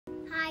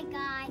Hi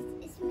guys,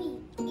 it's me,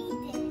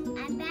 Ethan.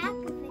 I'm back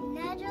with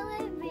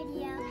another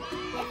video.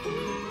 If you're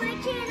new to my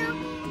channel,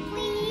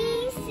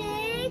 please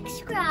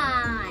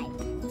subscribe.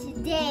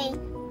 Today,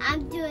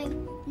 I'm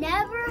doing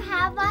Never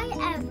Have I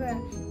Ever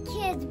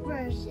Kids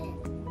version.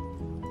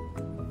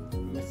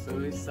 I'm so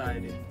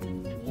excited.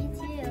 Me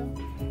too.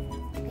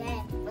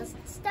 Okay, let's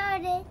get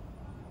started.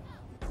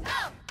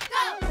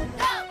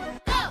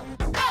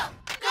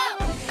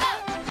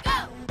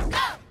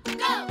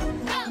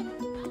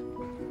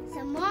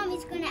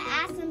 Mommy's gonna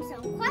ask them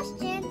some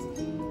questions,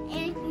 and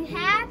if you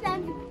have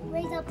them, you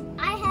raise up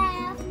I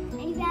have,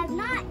 and if you have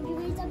not, you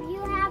raise up you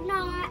have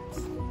not.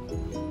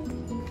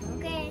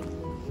 Okay.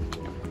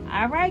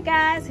 All right,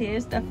 guys,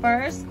 here's the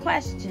first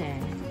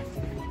question.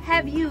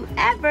 Have you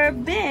ever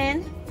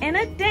been in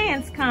a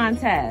dance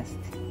contest?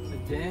 A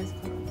dance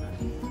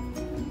contest?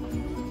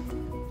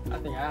 I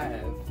think I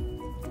have.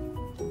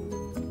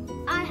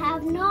 I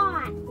have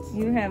not.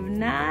 You have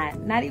not?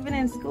 Not even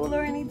in school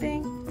or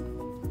anything?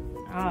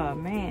 Oh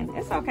man,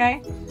 it's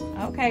okay.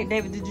 Okay,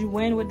 David, did you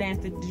win with dance?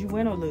 Did you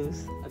win or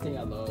lose? I think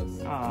I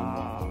lost.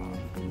 Oh.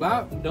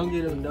 But don't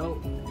get him, no.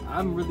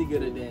 I'm really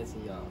good at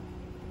dancing, y'all.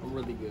 I'm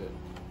really good.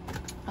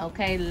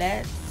 Okay,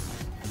 let's.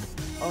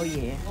 Oh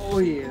yeah. Oh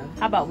yeah.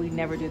 How about we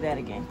never do that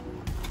again?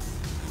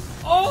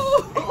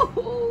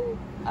 Oh.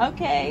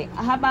 Okay,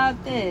 how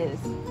about this?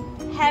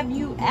 Have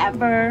you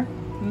ever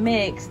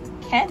mixed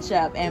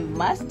ketchup and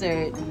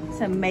mustard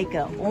to make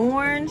an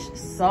orange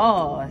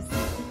sauce?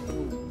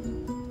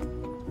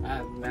 I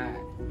have not.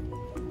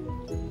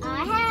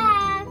 I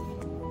have.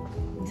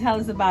 Tell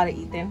us about it,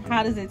 Ethan.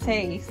 How does it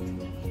taste?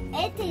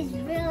 It tastes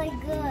really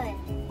good.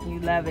 You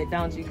love it,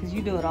 don't you? Because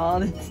you do it all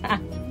the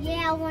time.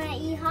 Yeah, when I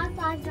eat hot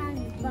dogs on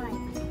the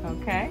bun.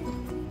 Okay.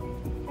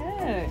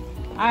 Good.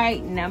 All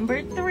right,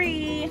 number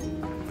 3.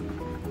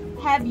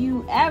 Have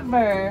you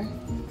ever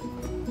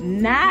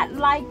not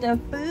liked a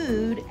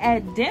food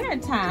at dinner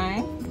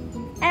time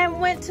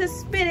and went to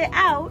spit it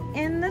out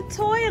in the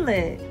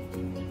toilet?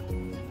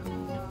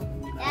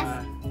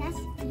 That's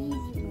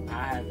easy. I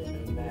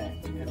haven't done that.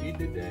 Have you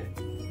did that?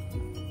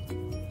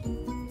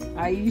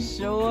 Are you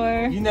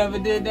sure? You never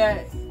did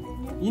that?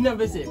 You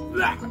never said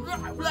blah,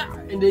 blah, blah,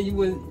 and then you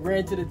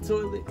ran to the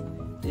toilet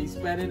and you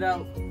spat it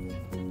out?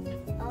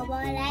 Oh,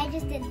 but I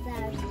just did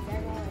that.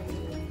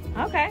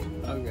 Okay.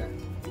 Okay.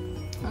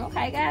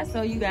 Okay, guys.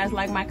 So you guys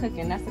like my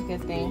cooking. That's a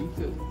good Yeah, thing. you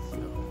cook. So.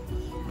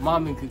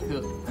 Mommy could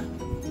cook.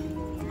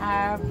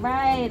 All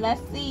right.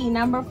 Let's see.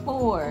 Number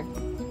 4.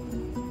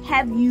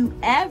 Have you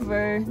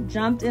ever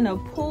jumped in a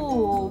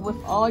pool with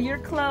all your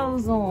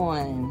clothes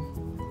on?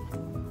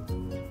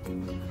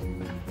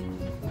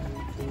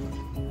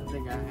 I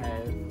think I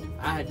have.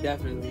 I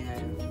definitely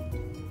have.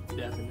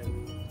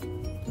 Definitely.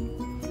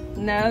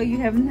 No, you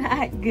have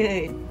not.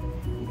 Good.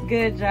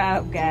 Good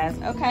job, guys.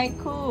 Okay,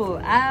 cool.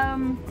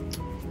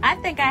 I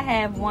think I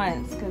have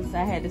once because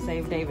I had to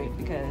save David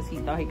because he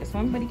thought he could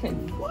swim, but he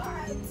couldn't. What?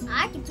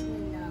 I can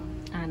swim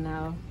though. I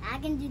know. I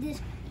can do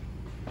this.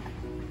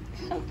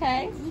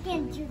 Okay. You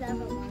can do the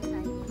other one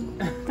side.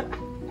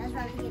 That's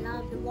why I can get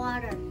out of the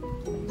water.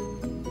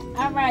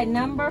 All right,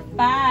 number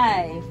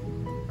 5.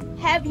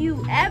 Have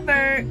you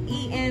ever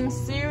eaten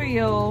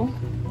cereal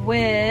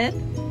with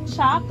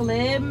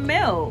chocolate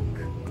milk?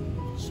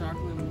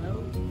 Chocolate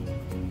milk?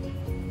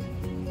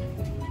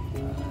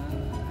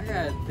 I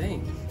gotta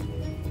think.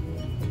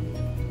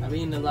 I've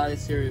eaten a lot of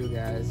cereal,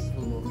 guys.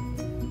 Hold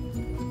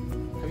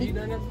on. Have you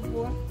done that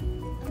before?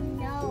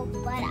 No,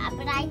 but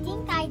I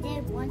think I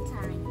did one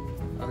time.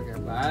 Okay,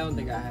 but I don't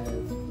think I have.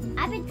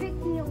 I've been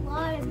eating a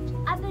lot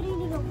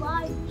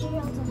of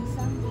Cheerios on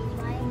Sundays,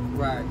 right?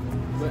 Right.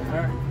 But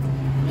her?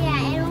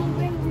 Yeah, and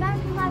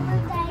remember my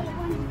birthday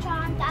when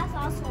John, that's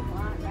also a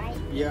lot, right?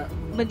 Yeah.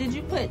 But did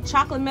you put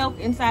chocolate milk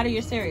inside of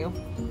your cereal?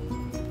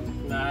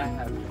 No, I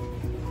haven't.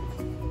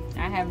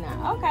 I have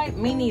not. Okay,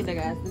 me neither,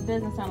 guys. It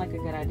doesn't sound like a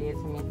good idea to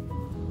me.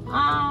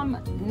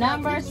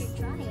 Number. You should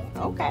try it.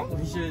 Okay,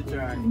 You should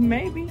try.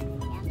 maybe.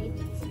 Yeah,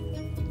 maybe.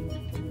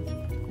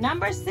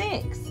 Number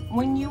 6.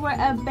 When you were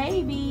a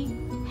baby,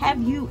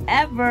 have you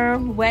ever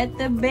wet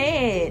the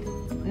bed?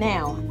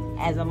 Now,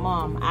 as a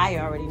mom, I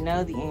already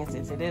know the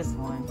answer to this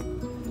one.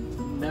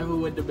 Never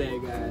went to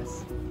bed,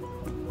 guys.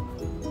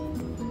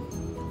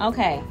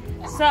 Okay,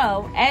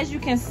 so as you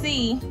can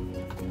see,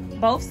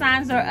 both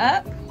signs are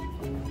up.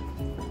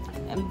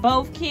 And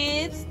both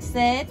kids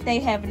said they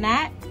have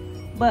not,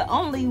 but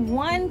only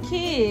one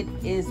kid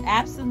is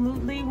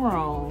absolutely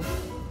wrong.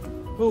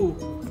 Who?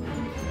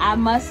 I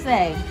must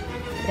say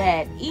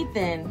that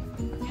Ethan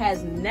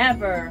has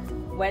never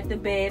wet the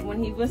bed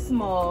when he was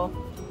small.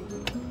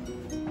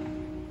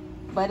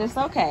 But it's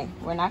okay.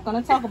 We're not going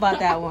to talk about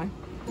that one.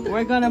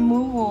 We're going to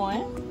move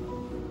on.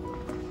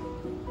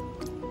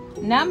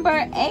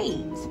 Number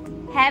 8.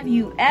 Have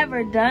you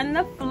ever done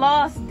the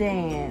floss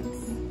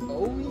dance?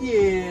 Oh,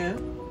 yeah.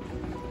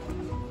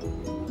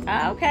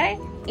 Okay.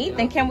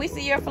 Ethan, can we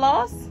see your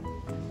floss?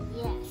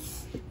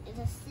 Yes, it's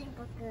a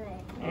super good.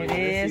 It Let's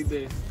is. see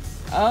this.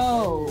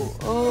 Oh,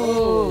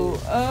 oh,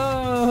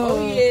 oh. Oh,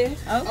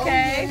 yeah.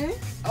 Okay.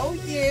 Oh,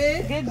 yeah.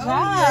 did. Good Oh,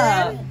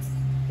 job.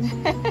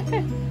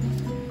 yeah.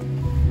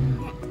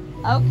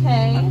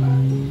 Okay.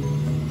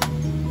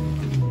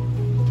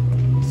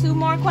 2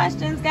 more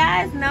questions,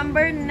 guys.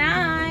 Number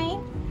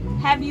 9.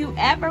 Have you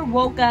ever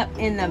woke up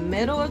in the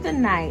middle of the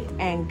night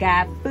and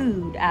got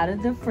food out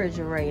of the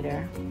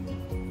refrigerator?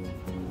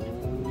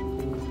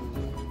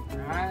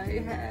 I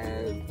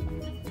have.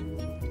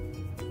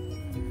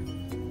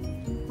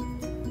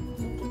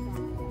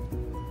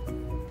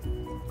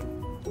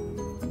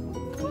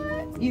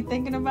 You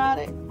thinking about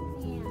it?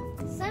 Yeah.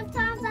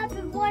 Sometimes I've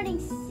been wanting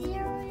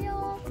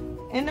cereal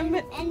In the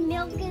middle. and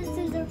milk is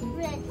in the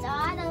fridge.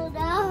 I don't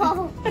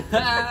know.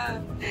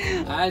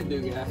 I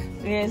do, guys.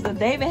 Yeah, so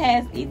David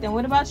has Ethan.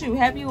 What about you?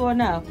 Have you or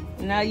no?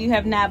 No, you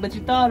have not, but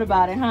you thought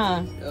about it,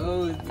 huh?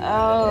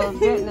 Oh,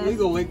 goodness. We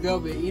gonna wake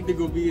up and Ethan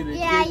gonna be in the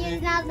Yeah, kitchen.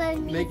 you're not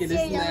letting me making a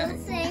cereal. snack.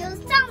 Say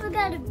it's time to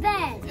go to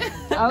bed.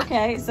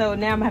 Okay, so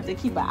now I'm gonna have to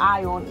keep an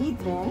eye on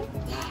Ethan.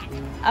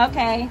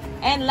 Okay,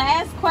 and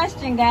last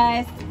question,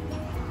 guys.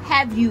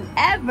 Have you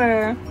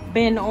ever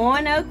been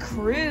on a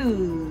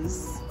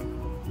cruise?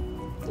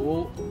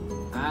 Oh,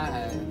 I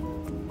have.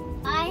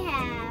 I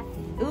have.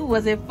 Ooh,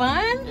 was it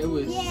fun? It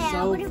was Yeah,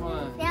 so what if-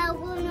 fun. That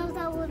little,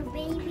 that little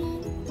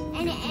baby,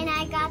 and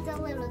I got the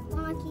little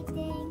donkey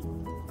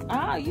thing.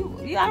 Oh, you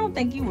I don't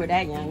think you were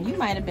that young. You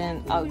might have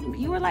been. Oh,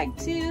 you were like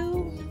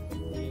 2.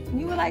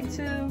 You were like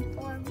 2.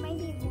 Or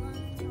maybe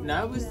 1.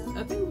 No,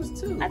 I think it was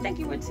 2. I think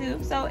you were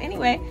 2. So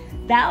anyway,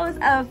 that was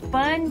a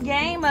fun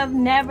game of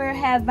Never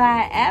Have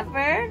I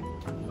Ever.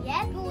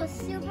 Yes, it was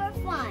super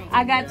fun.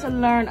 I got to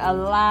learn a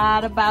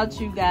lot about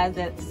you guys,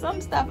 that some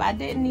stuff I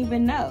didn't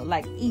even know.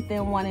 Like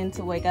Ethan wanting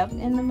to wake up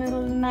in the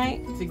middle of the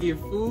night. To get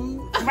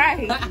food?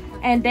 Right.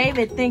 And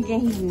David thinking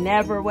he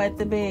never wet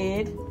the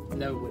bed.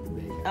 Never would have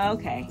been.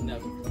 Okay.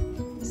 Never.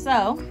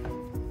 So,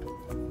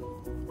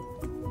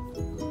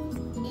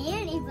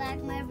 And if you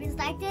like my videos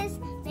like this,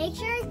 make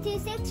sure to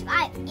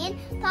subscribe and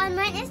follow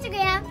my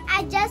Instagram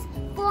at just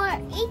for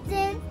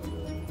Ethan.